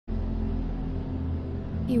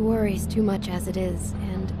He worries too much as it is,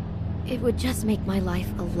 and it would just make my life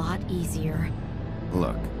a lot easier.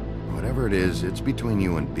 Look, whatever it is, it's between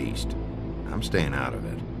you and Beast. I'm staying out of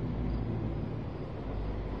it.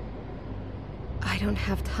 I don't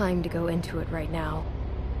have time to go into it right now.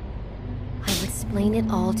 I'll explain it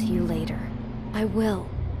all to you later. I will,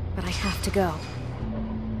 but I have to go.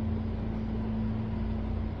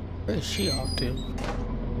 Where is she off to?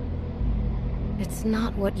 It's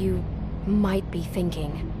not what you might be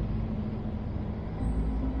thinking.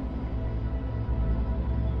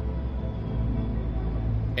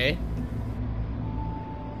 Okay.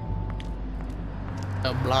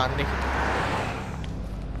 A blondie.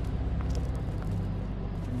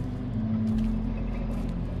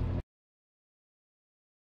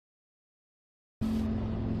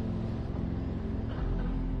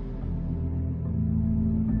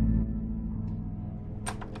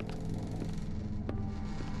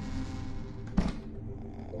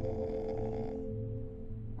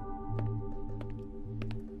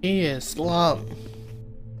 He is slumped.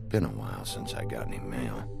 Been a while since I got any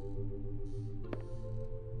mail.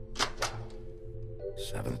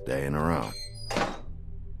 7th day in a row.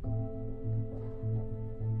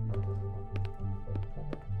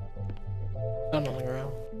 Gun on the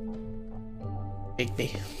ground.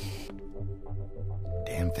 Bigby.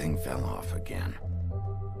 Damn thing fell off again.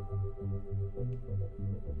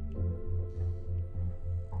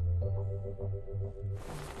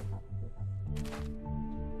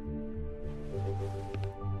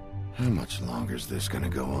 How much longer is this gonna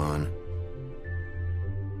go on?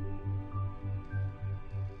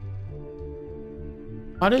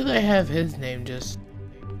 Why do they have his name just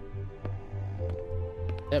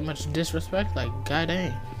that much disrespect? Like, god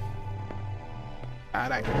dang. God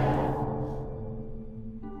dang.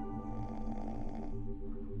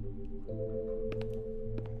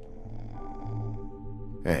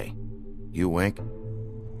 Hey, you wink?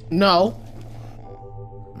 No.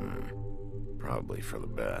 Probably for the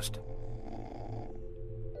best.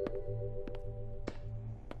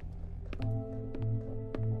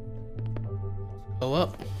 Go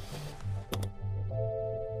up.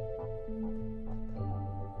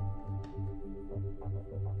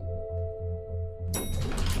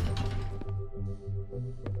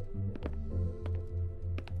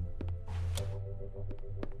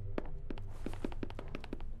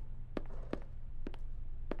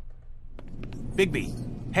 Bigby,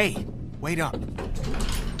 hey, wait up.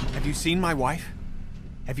 Have you seen my wife?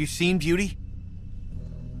 Have you seen Beauty?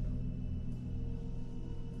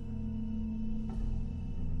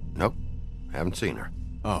 Nope, haven't seen her.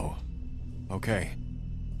 Oh, okay.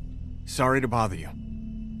 Sorry to bother you.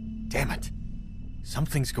 Damn it.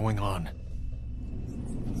 Something's going on.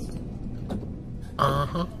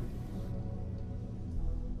 Uh-huh.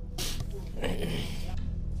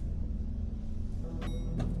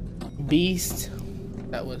 Beast.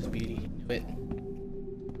 That was Beauty. But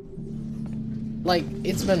like,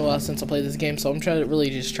 it's been a while since I played this game, so I'm really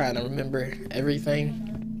just trying to remember everything.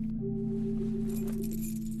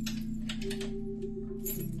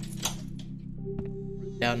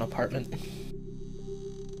 Down apartment.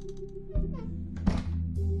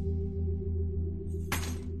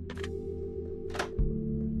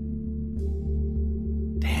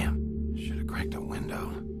 Damn, should have cracked a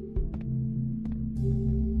window.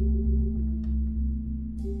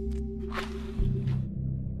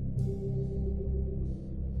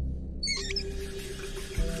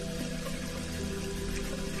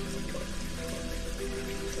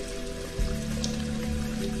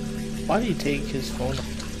 Why did he take his phone?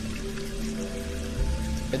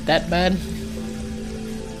 Is it that bad?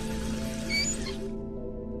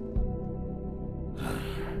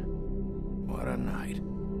 What a night.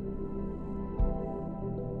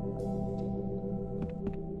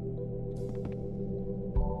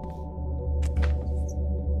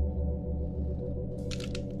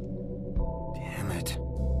 Damn it.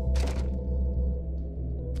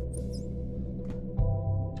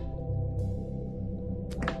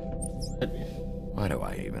 Why do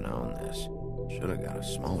I even own this? Should have got a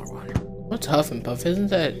smaller one. What's Huff and Puff? Isn't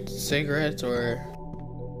that cigarettes or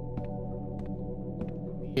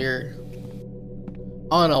beer?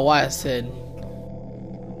 I don't know why I said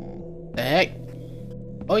the heck.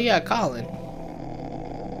 Oh yeah, Colin.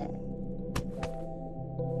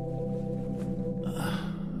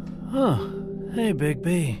 Huh. Hey, Big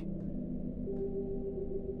B.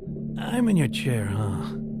 I'm in your chair,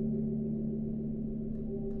 huh?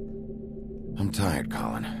 I'm tired,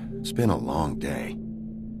 Colin. It's been a long day.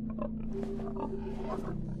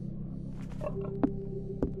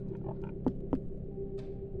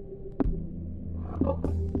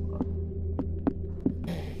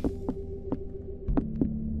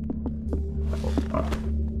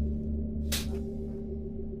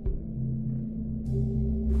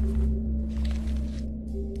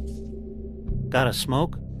 Got a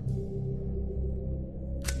smoke?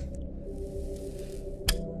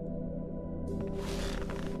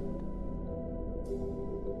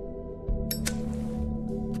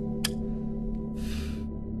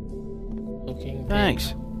 Looking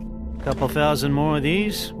Thanks. Couple thousand more of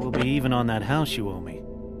these, we'll be even on that house you owe me.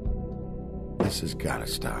 This has gotta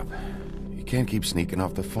stop. You can't keep sneaking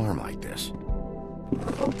off the farm like this.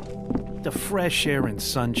 The fresh air and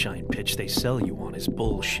sunshine pitch they sell you on is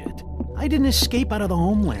bullshit. I didn't escape out of the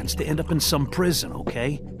homelands to end up in some prison,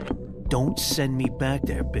 okay? Don't send me back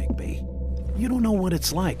there, Bigby. You don't know what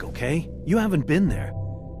it's like, okay? You haven't been there.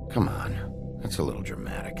 Come on, that's a little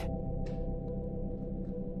dramatic.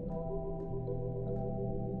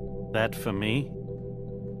 That for me?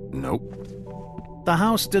 Nope. The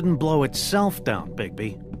house didn't blow itself down,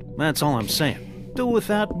 Bigby. That's all I'm saying. Do with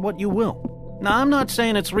that what you will. Now, I'm not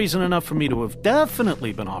saying it's reason enough for me to have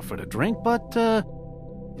definitely been offered a drink, but,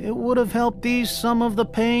 it would have helped ease some of the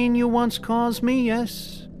pain you once caused me,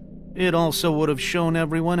 yes? It also would have shown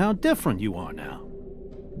everyone how different you are now.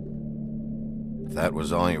 If that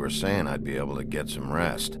was all you were saying, I'd be able to get some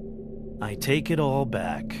rest. I take it all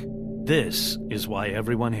back. This is why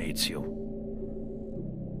everyone hates you.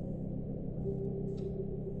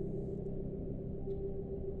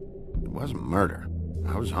 It wasn't murder.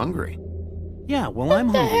 I was hungry. Yeah, well, I'm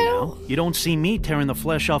hungry now. You don't see me tearing the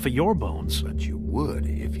flesh off of your bones. But you would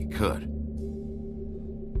if you could.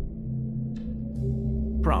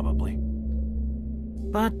 Probably.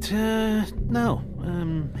 But, no.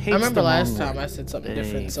 I remember last time I said something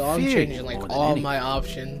different, so I'm changing, like, all my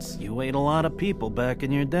options. You ate a lot of people back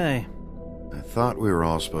in your day. I thought we were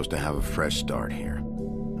all supposed to have a fresh start here.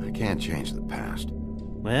 I can't change the past.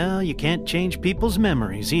 Well, you can't change people's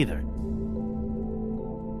memories either.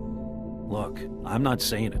 Look, I'm not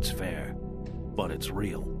saying it's fair, but it's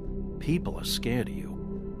real. People are scared of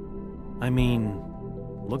you. I mean,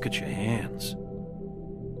 look at your hands.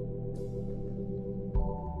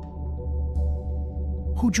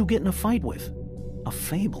 Who'd you get in a fight with? A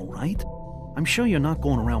fable, right? I'm sure you're not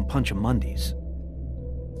going around punching Mondays.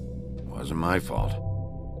 Wasn't my fault.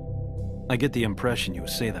 I get the impression you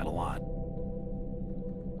say that a lot.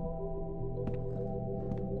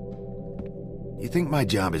 You think my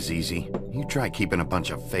job is easy? You try keeping a bunch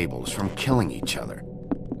of fables from killing each other.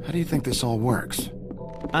 How do you think this all works?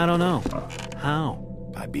 I don't know. How?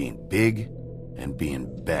 By being big and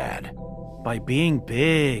being bad. By being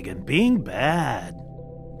big and being bad.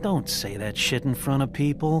 Don't say that shit in front of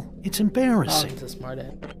people. It's Oh, embarrassing. he's a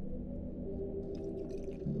smarthead.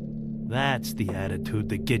 That's the attitude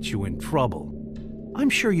that gets you in trouble. I'm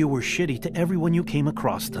sure you were shitty to everyone you came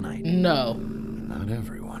across tonight. No. Not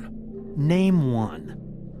everyone. Name one.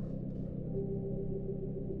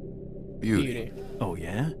 Beauty. Oh,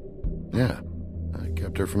 yeah? Yeah. I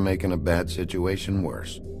kept her from making a bad situation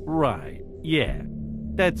worse. Right. Yeah.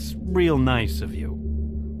 That's real nice of you.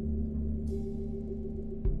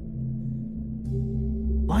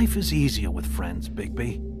 Life is easier with friends,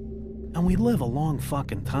 Bigby. And we live a long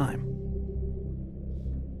fucking time.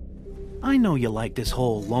 I know you like this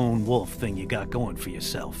whole lone wolf thing you got going for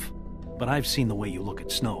yourself. But I've seen the way you look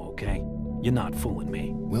at Snow, okay? You're not fooling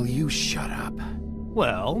me. Will you shut up?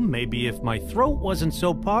 Well, maybe if my throat wasn't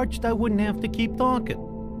so parched, I wouldn't have to keep talking.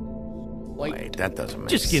 Wait, that doesn't make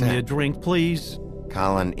sense. Just give me a drink, please.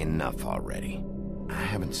 Colin, enough already. I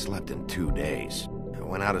haven't slept in 2 days. I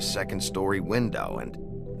went out a second-story window, and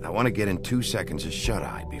I want to get in 2 seconds of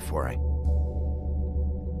shut-eye before I...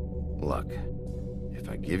 Look, if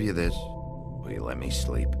I give you this, will you let me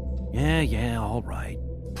sleep? Yeah, all right.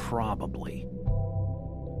 Probably.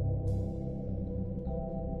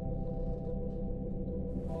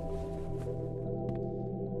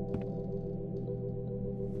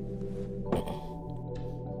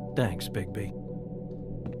 Thanks, Bigby.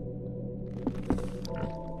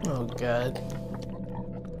 Oh, God.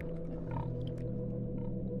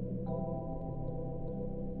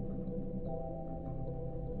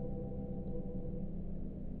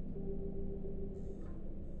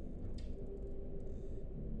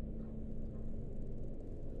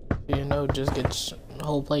 You know, just get the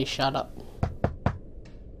whole place shot up.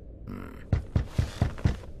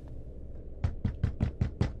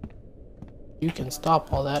 You can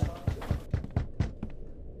stop all that.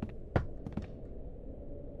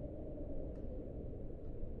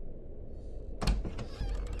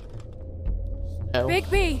 No.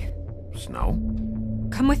 Bigby! Snow?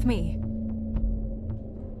 Come with me.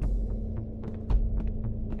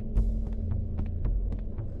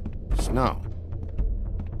 Snow.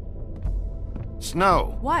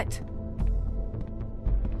 Snow! What?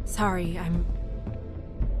 Sorry,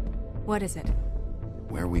 What is it?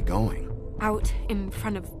 Where are we going? Out in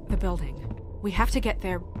front of the building. We have to get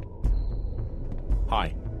there.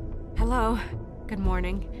 Hi. Hello. Good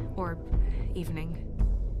morning. Or evening.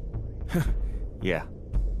 Yeah.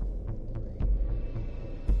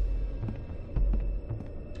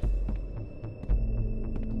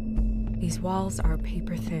 These walls are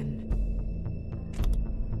paper thin.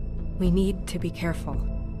 We need to be careful.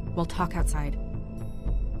 We'll talk outside.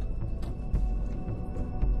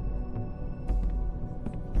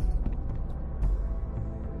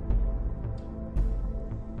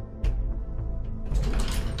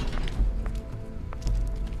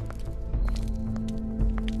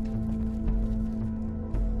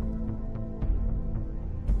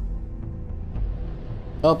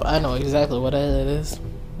 Oh, I know exactly what that is.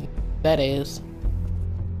 That is.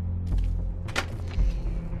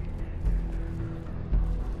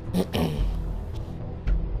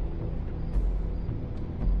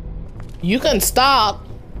 You can stop.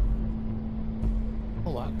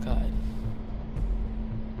 Oh my god.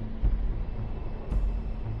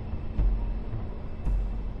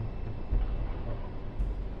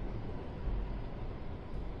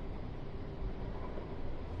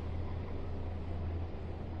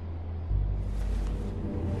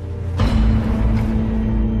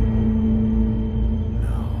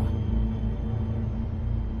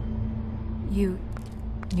 You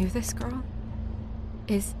knew this girl?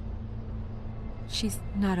 She's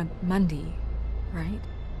not a Mundy, right?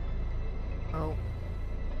 Oh.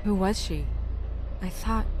 Who was she? I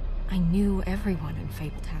thought I knew everyone in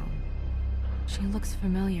Fabletown. She looks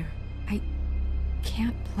familiar. I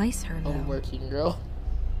can't place her A now. working girl.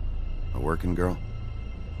 A working girl?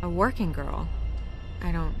 A working girl?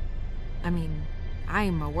 I'm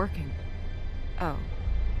a working... Oh.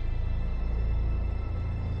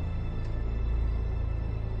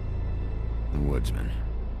 The woodsman.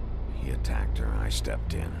 He attacked her, I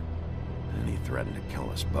stepped in. And he threatened to kill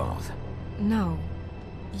us both. No.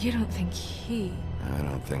 You don't think he... I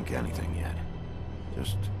don't think anything yet.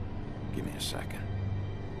 Just give me a second.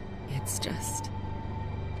 It's just...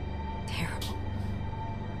 terrible.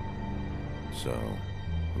 So,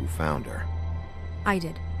 who found her? I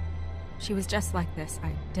did. She was just like this.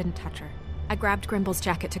 I didn't touch her. I grabbed Grimble's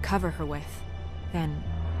jacket to cover her with. Then,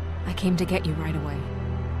 I came to get you right away.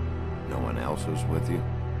 No one else was with you?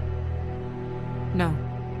 No.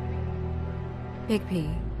 Big P,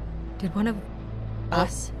 did one of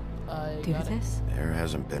us do this? There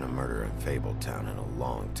hasn't been a murder in Fabletown in a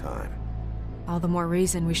long time. All the more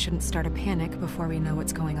reason we shouldn't start a panic before we know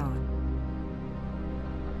what's going on.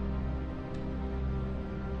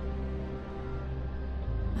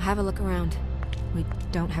 Have a look around. We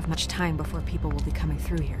don't have much time before people will be coming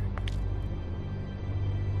through here.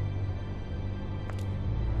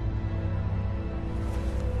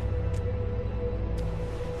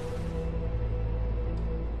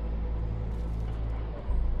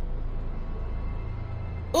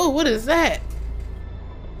 Oh, what is that?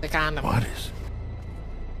 The kind of... What is?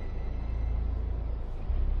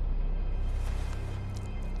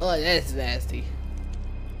 Oh, that's nasty.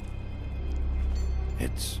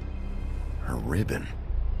 It's her ribbon.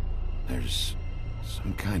 There's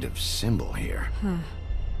some kind of symbol here. Huh.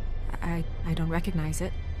 I don't recognize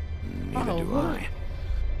it. Neither do what? I.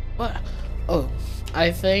 What? Oh,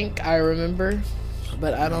 I think I remember,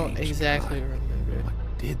 but I don't Strange exactly God. remember. What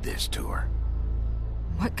did this to her?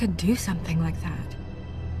 What could do something like that?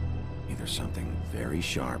 Either something very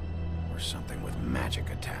sharp or something with magic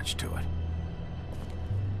attached to it.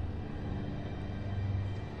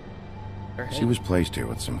 She was placed here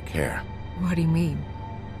with some care. What do you mean?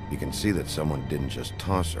 You can see that someone didn't just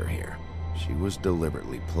toss her here. She was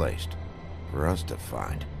deliberately placed for us to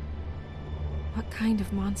find. What kind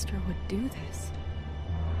of monster would do this?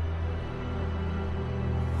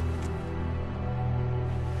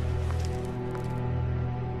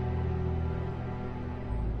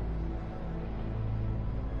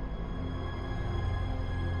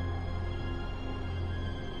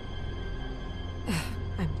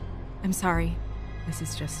 I'm sorry. This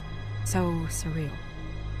is just so surreal.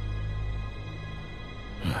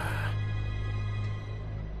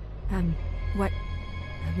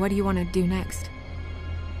 What do you want to do next?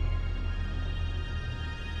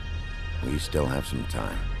 We still have some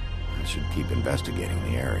time. I should keep investigating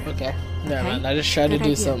the area. Okay, never Okay. mind. I just tried to Good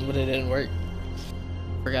do idea. something, but it didn't work.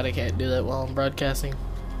 Forgot I can't do that while I'm broadcasting.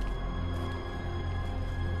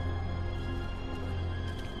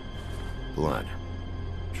 Blood.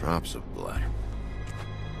 Drops of blood.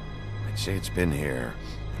 I'd say it's been here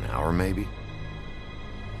an hour, maybe?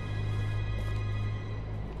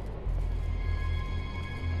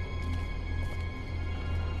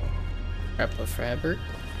 Scrap of fabric.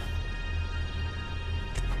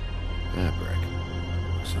 Fabric.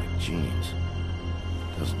 Looks like jeans.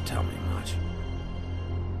 Doesn't tell me much.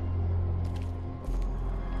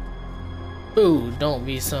 Ooh, don't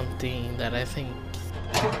be something that I think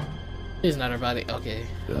is not her body. Okay.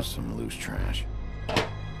 Just some loose trash.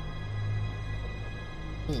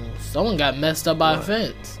 Someone got messed up by a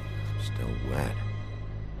fence. Still wet.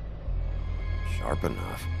 Sharp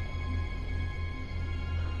enough.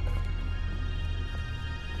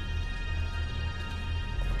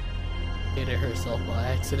 Hit it herself by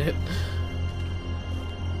accident.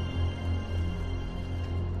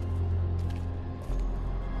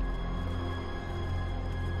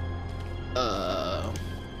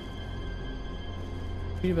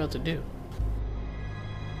 What are you about to do?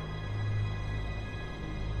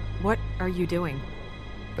 What are you doing?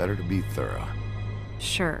 Better to be thorough.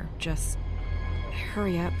 Sure, just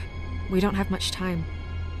hurry up. We don't have much time.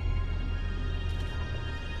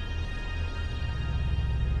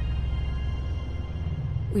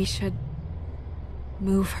 We should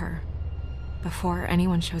move her before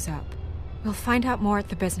anyone shows up. We'll find out more at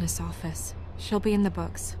the business office. She'll be in the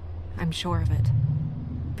books. I'm sure of it.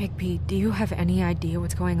 Bigby, do you have any idea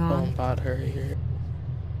what's going on? Don't bother her here.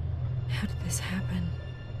 How did this happen?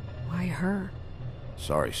 Why her?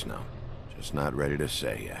 Sorry, Snow. Just not ready to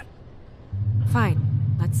say yet.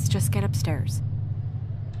 Fine. Let's just get upstairs.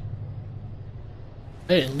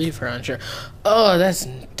 I didn't leave her unsure. Oh, that's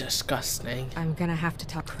disgusting. I'm gonna have to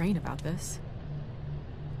tell Crane about this.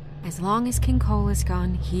 As long as King Cole is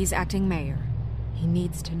gone, he's acting mayor. He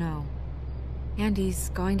needs to know. And he's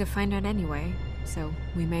going to find out anyway, so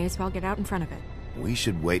we may as well get out in front of it. We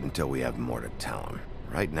should wait until we have more to tell him.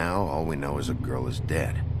 Right now, all we know is a girl is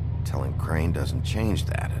dead. Telling Crane doesn't change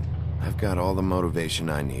that, and I've got all the motivation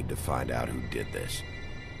I need to find out who did this.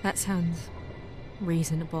 That sounds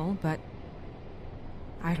reasonable, but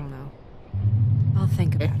I don't know. I'll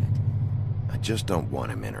think about it. I just don't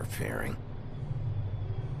want him interfering.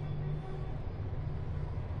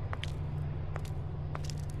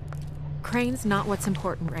 Crane's not what's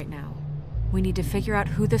important right now. We need to figure out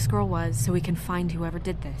who this girl was so we can find whoever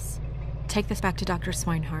did this. Take this back to Dr.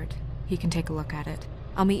 Swinehart. He can take a look at it.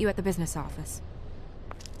 I'll meet you at the business office.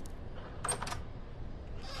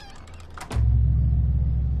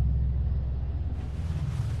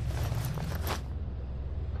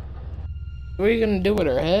 What are you gonna do with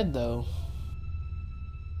her head, though?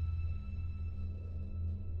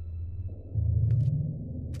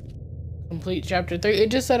 Complete chapter 3.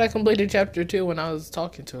 It just said I completed chapter 2 when I was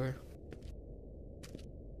talking to her.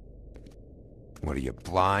 What are you,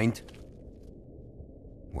 blind?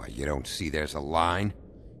 What, you don't see there's a line?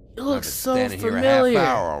 It looks so I've been standing familiar. here a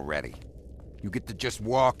half hour already. You get to just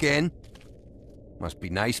walk in? Must be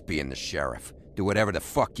nice being the sheriff. Do whatever the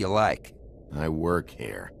fuck you like. I work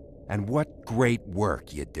here. And what great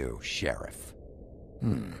work you do, Sheriff.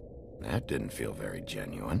 That didn't feel very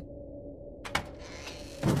genuine.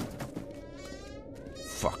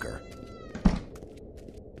 Fucker.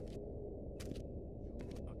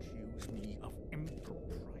 Accuse me of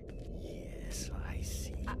impropriety. Yes, I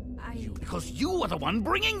see. Because you are the one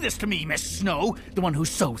bringing this to me, Miss Snow. The one who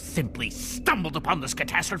so simply stumbled upon this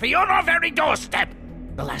catastrophe on our very doorstep.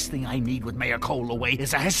 The last thing I need with Mayor Cole away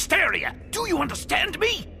is a hysteria. Do you understand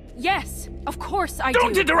me? Yes, of course I do.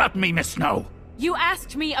 Don't interrupt me, Miss Snow. You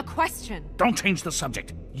asked me a question. Don't change the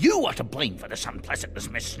subject. You are to blame for this unpleasantness,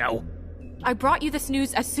 Miss Snow. I brought you this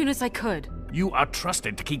news as soon as I could. You are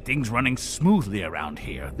trusted to keep things running smoothly around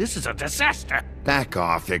here. This is a disaster. Back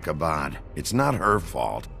off, Ichabod. It's not her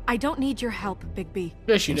fault. I don't need your help, Bigby.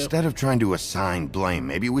 Yes, you do. Instead of trying to assign blame,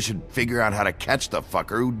 maybe we should figure out how to catch the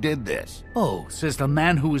fucker who did this. Oh, says the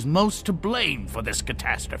man who is most to blame for this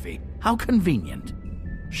catastrophe. How convenient.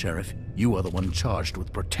 Sheriff, you are the one charged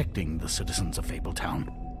with protecting the citizens of Fabletown.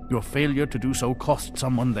 Your failure to do so cost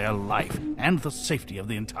someone their life and the safety of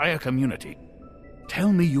the entire community.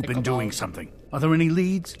 Tell me you've been doing something. Are there any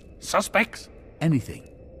leads? Suspects? Anything.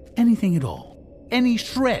 Anything at all. Any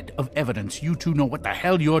shred of evidence you two know what the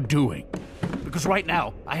hell you're doing. Because right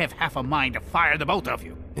now, I have half a mind to fire the both of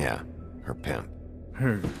you. Yeah, her pimp.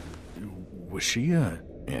 Her... was she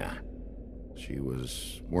Yeah. She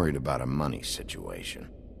was worried about a money situation.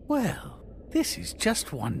 Well, this is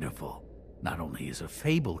just wonderful. Not only is a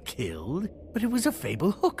Fable killed, but it was a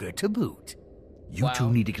Fable hooker to boot. You Wow.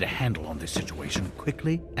 two need to get a handle on this situation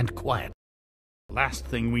quickly and quietly. Last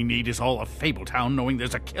thing we need is all of Fabletown knowing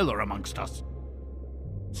there's a killer amongst us.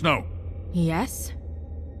 Snow, Yes?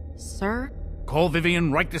 Sir? call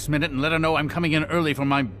Vivian right this minute and let her know I'm coming in early for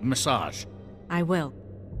my massage. I will.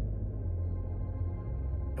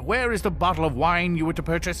 Where is the bottle of wine you were to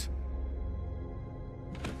purchase?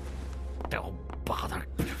 Oh, bother.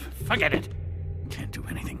 Forget it. Can't do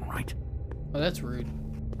anything right. Oh, that's rude.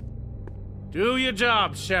 Do your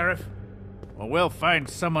job, Sheriff, or we'll find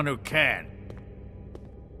someone who can.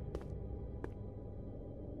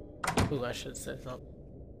 Ooh, I should have said something.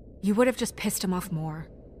 You would have just pissed him off more.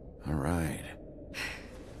 All right.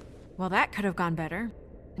 Well, that could have gone better.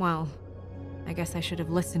 Well, I guess I should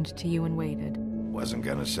have listened to you and waited. Wasn't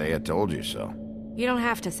gonna say I told you so. You don't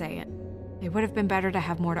have to say it. It would have been better to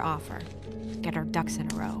have more to offer. Get our ducks in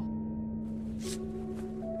a row.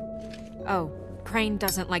 Oh, Crane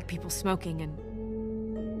doesn't like people smoking and...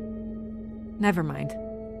 Never mind.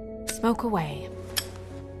 Smoke away.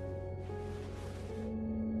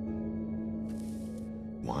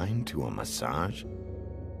 Wine to a massage?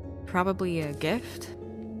 Probably a gift?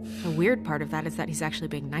 The weird part of that is that he's actually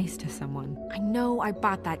being nice to someone. I know I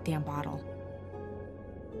bought that damn bottle.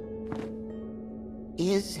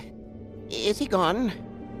 Is he gone?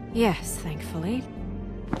 Yes, thankfully.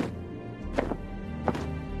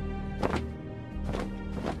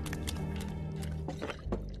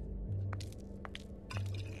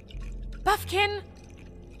 Buffkin!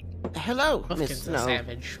 Hello, Miss Buffkin's a Snow.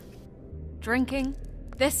 savage. Drinking?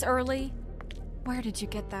 This early? Where did you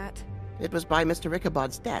get that? It was by Mr.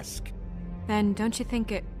 Ichabod's desk. Then don't you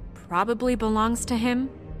think it probably belongs to him?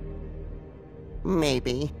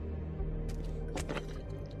 Maybe.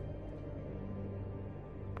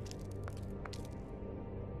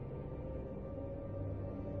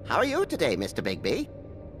 How are you today, Mr. Bigby?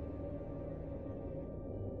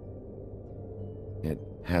 It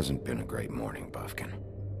hasn't been a great morning, Buffkin.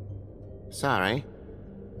 Sorry.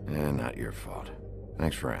 Not your fault.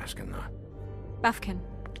 Thanks for asking, though. Buffkin,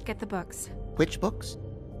 get the books. Which books?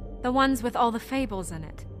 The ones with all the fables in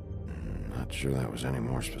it. Not sure that was any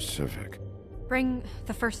more specific. Bring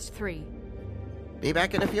the first 3. Be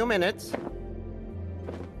back in a few minutes.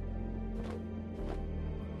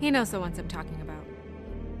 He knows the ones I'm talking about.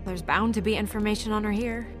 There's bound to be information on her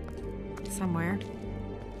here. Somewhere.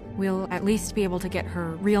 We'll at least be able to get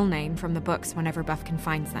her real name from the books whenever Buffkin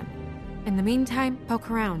finds them. In the meantime, poke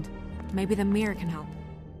around. Maybe the mirror can help.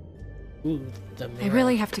 Ooh, the I mirror.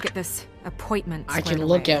 really have to get this appointment I squared can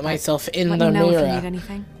look away, at but myself in let the me know mirror. if you need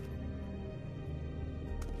anything.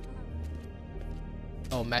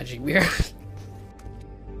 Oh, magic mirror.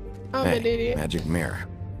 I'm an Hey, idiot. magic mirror.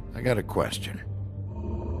 I got a question.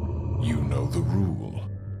 You know the rule.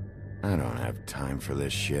 I don't have time for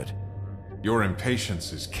this shit. Your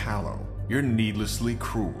impatience is callow. You're needlessly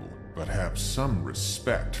cruel, but have some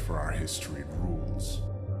respect for our history and rules.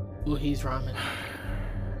 Ooh, he's ramen.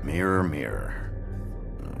 Mirror, mirror.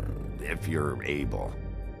 If you're able,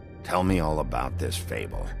 tell me all about this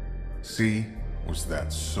fable. See? Was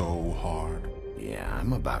that so hard? Yeah,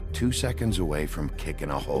 I'm about 2 seconds away from kicking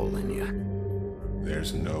a hole in you.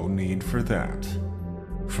 There's no need for that.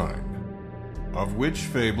 Fine. Of which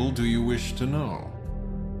fable do you wish to know?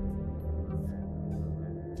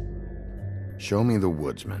 Show me the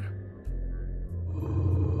woodsman.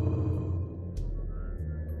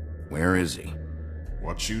 Where is he?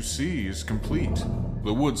 What you see is complete.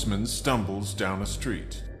 The woodsman stumbles down a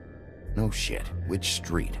street. No shit. Which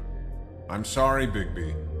street? I'm sorry,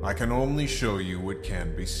 Bigby. I can only show you what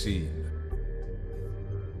can be seen.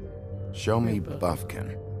 Show me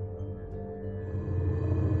Buffkin.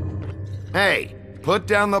 Hey! Put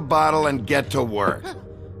down the bottle and get to work.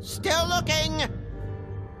 Still looking!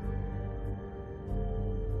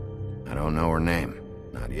 I don't know her name.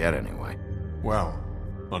 Not yet, anyway. Well,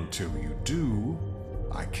 until you do,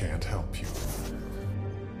 I can't help you.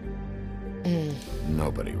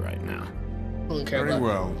 Nobody right now. I don't care Very about.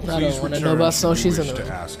 well. I Please don't want to return know about should Snow. you She's in wish the to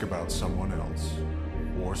room. ask about someone else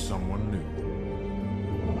or someone new.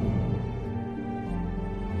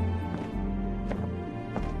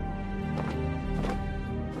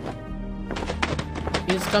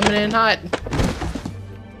 He's coming in hot.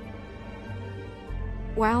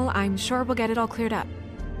 Well, I'm sure we'll get it all cleared up.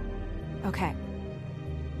 Okay.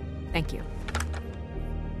 Thank you.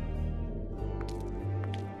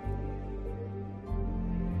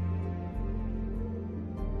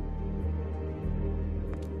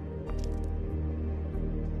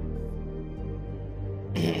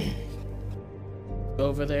 Go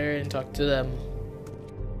over there and talk to them.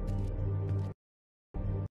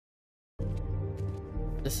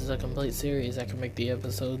 This is a complete series. I can make the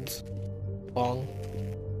episodes long,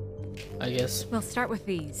 I guess. We'll start with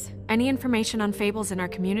these. Any information on fables in our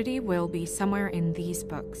community will be somewhere in these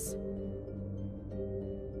books.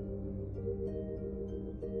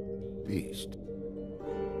 Beast.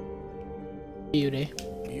 Beauty.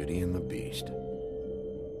 Beauty and the Beast.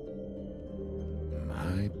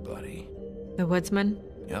 My buddy. The woodsman?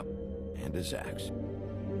 Yep. And his axe.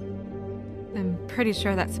 I'm pretty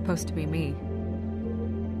sure that's supposed to be me.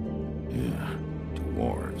 Yeah,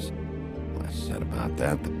 dwarves. Less said about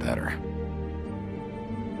that, the better.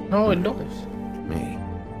 Oh, indoors. Me.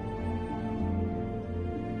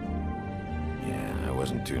 Yeah, I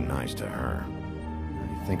wasn't too nice to her.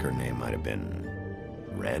 I think her name might have been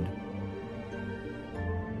Red.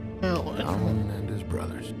 Oh, Alan and his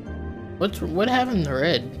brothers. what happened to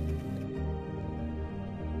Red?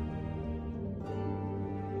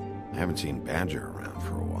 I haven't seen Badger around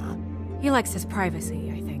for a while. He likes his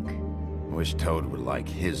privacy, I think. Wish Toad would like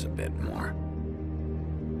his a bit more.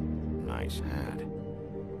 Nice hat.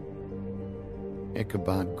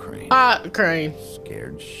 Ichabod Crane. Ah, Crane.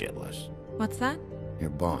 Scared shitless. What's that? Your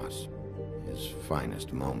boss. His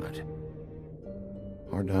finest moment.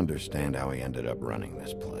 Hard to understand how he ended up running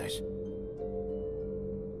this place.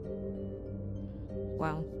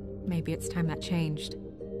 Well, maybe it's time that changed.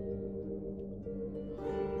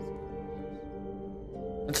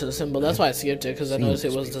 It's a symbol. That's why I skipped it, because I noticed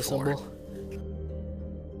it was the symbol.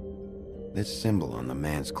 This symbol on the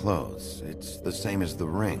man's clothes, it's the same as the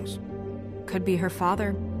rings. Could be her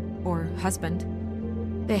father, or husband.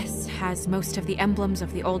 This has most of the emblems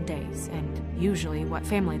of the old days, and usually what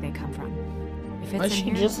family they come from. If Why it's is in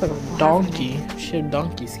she here, just like we'll a have her donkey? name. She had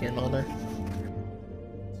donkey skin on her.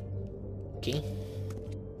 Okay.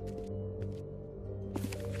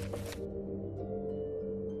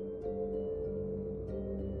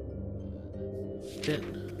 Shit.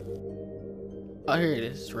 Oh, here it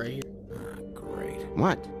is, right here. Great.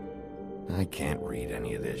 What? I can't read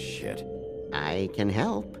any of this shit. I can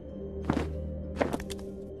help.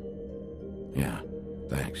 Yeah,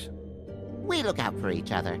 thanks. We look out for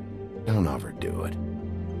each other. Don't overdo it.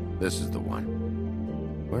 This is the one.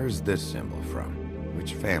 Where's this symbol from?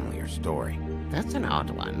 Which family or story? That's an odd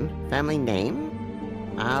one. Family name?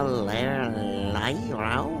 Alerairo?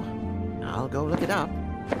 I'll go look it up.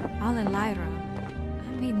 Alelairo.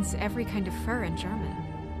 That means every kind of fur in German.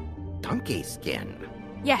 Donkey skin.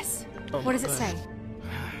 Yes. What does it say?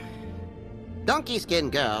 Donkey skin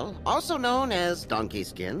girl, also known as donkey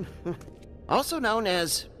skin, also known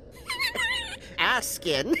as ass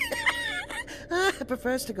skin,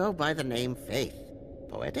 prefers to go by the name Faith.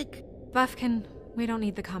 Poetic? Buffkin, we don't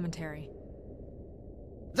need the commentary.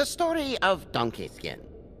 The story of Donkey Skin.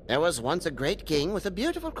 There was once a great king with a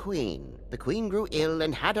beautiful queen. The queen grew ill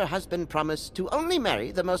and had her husband promise to only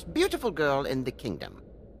marry the most beautiful girl in the kingdom.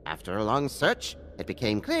 After a long search, it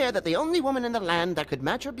became clear that the only woman in the land that could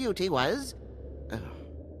match her beauty was...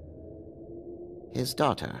 his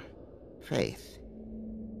daughter, Faith.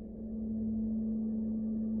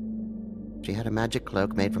 She had a magic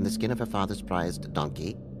cloak made from the skin of her father's prized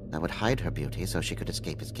donkey that would hide her beauty so she could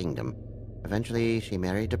escape his kingdom. Eventually, she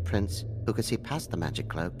married a prince who could see past the magic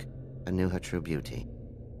cloak and knew her true beauty.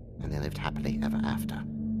 And they lived happily ever after.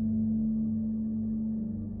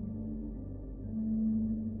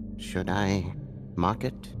 Should I mark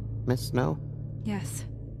it, Miss Snow? Yes.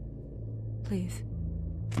 Please.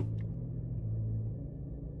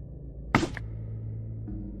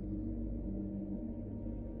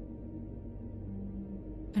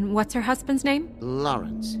 And what's her husband's name?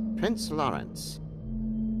 Lawrence. Prince Lawrence.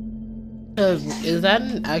 Is that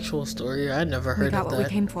an actual story? I never heard We got of what that. we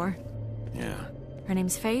came for. Yeah. Her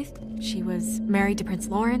name's Faith. She was married to Prince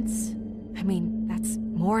Lawrence. I mean, that's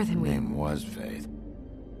more than Her we... name was Faith.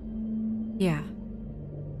 Yeah.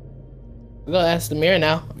 I'll go ask the mirror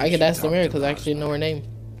now. I could should ask the talk mirror to because I actually know her name.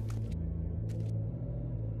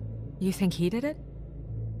 You think he did it?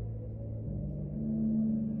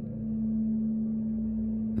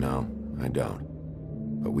 No, I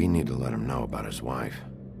don't. But we need to let him know about his wife.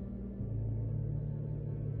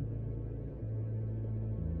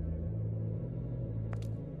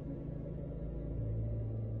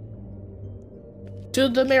 To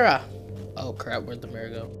the mirror. Oh crap, where'd the mirror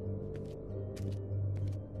go?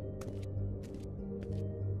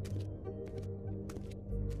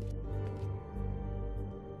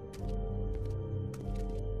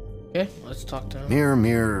 Okay, let's talk to him. Mirror,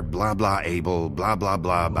 mirror, blah blah able, blah blah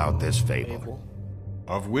blah about this fable. Abel.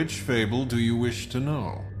 Of which fable do you wish to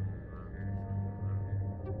know?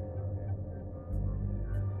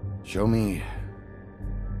 Show me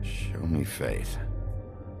Faith.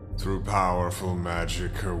 Through powerful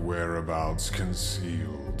magic, her whereabouts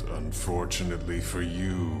concealed. Unfortunately for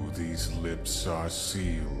you, these lips are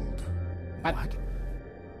sealed. What?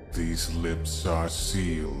 These lips are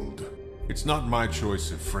sealed. It's not my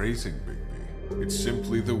choice of phrasing, Bigby. It's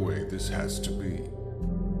simply the way this has to be.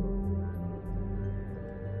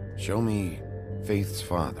 Show me Faith's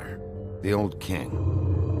father, the old king.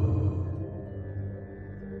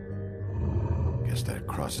 Guess that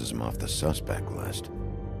crosses him off the suspect list.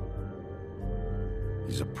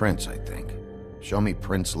 He's a prince, I think. Show me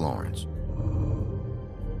Prince Lawrence.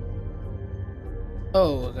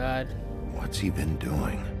 Oh, God. What's he been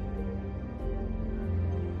doing?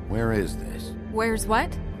 Where is this? Where's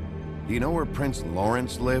what? Do you know where Prince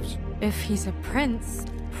Lawrence lives? If he's a prince,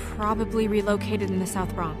 probably relocated in the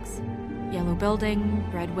South Bronx. Yellow building,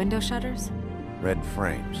 red window shutters. Red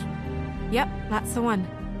frames. Yep, that's the one.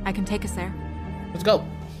 I can take us there. Let's go.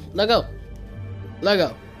 Let go. Let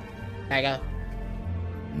go. Let go.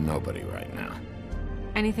 Nobody right now.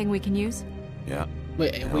 Anything we can use? Yeah.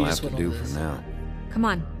 Wait, That'll we have just to went do over for this. now. Come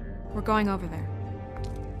on. We're going over there.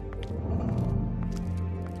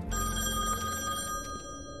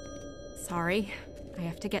 Sorry. I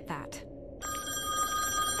have to get that.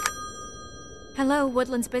 Hello,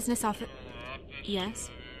 Woodland's business office. Yes?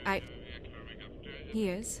 He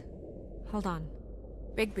is. Hold on.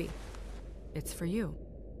 Bigby. It's for you.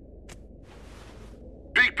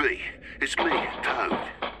 Bigby, it's me, Toad.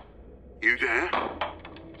 You there?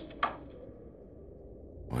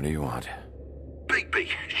 What do you want? Bigby,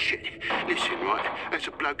 shit. Listen, right, there's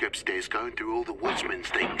a bloke upstairs going through all the woodsman's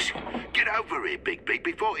things. Get over here, Bigby,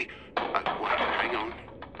 before he... Oh, well, hang on.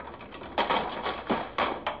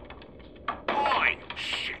 Oi,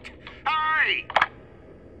 shit. Hey!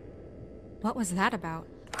 What was that about?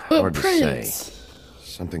 Hard to say. Prince.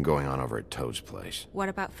 Something going on over at Toad's place. What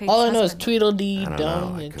about Faith's All I know is husband? Tweedledee I don't down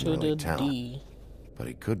know, I and couldn't really Tweedledee. But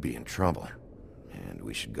he could be in trouble. And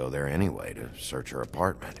we should go there anyway to search her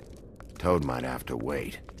apartment. Toad might have to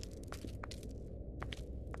wait.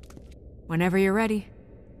 Whenever you're ready.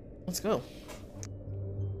 Let's go.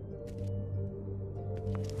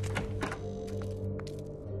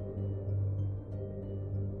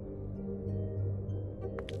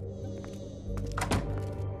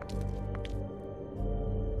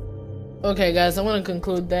 Okay, guys, I want to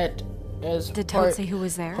conclude that as Did Toad part... say who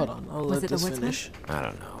was there? Hold on, I'll Was let it the this woodsman? finish. I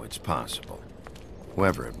don't know, it's possible.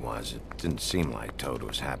 Whoever it was, it didn't seem like Toad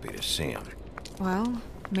was happy to see him. Well,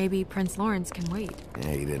 maybe Prince Lawrence can wait.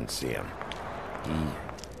 Yeah, he didn't see him.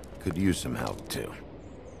 He could use some help, too.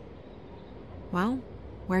 Well,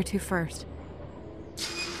 where to first?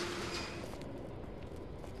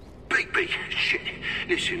 Bigby, shit.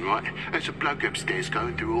 Listen, right, there's a bloke upstairs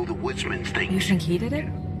going through all the woodsman's You things. think he did it?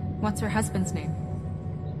 What's her husband's name?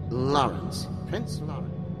 Lawrence. Prince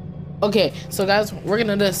Lawrence. Okay, so guys, we're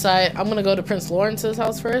gonna decide. I'm gonna go to Prince Lawrence's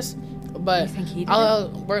house first, but You think he did I'm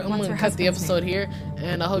it? gonna What's her cut the husband's episode name? here,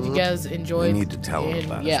 and I hope you guys We enjoyed. need to tell him and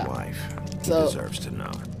about yeah, his wife. He So- deserves to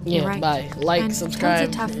know. Yeah, You're right. bye. Like, And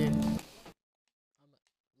subscribe, Toad's a tough- and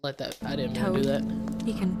let that. I didn't want to do Toad. that.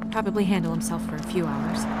 He can probably handle himself for a few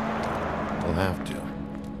hours. We'll have to.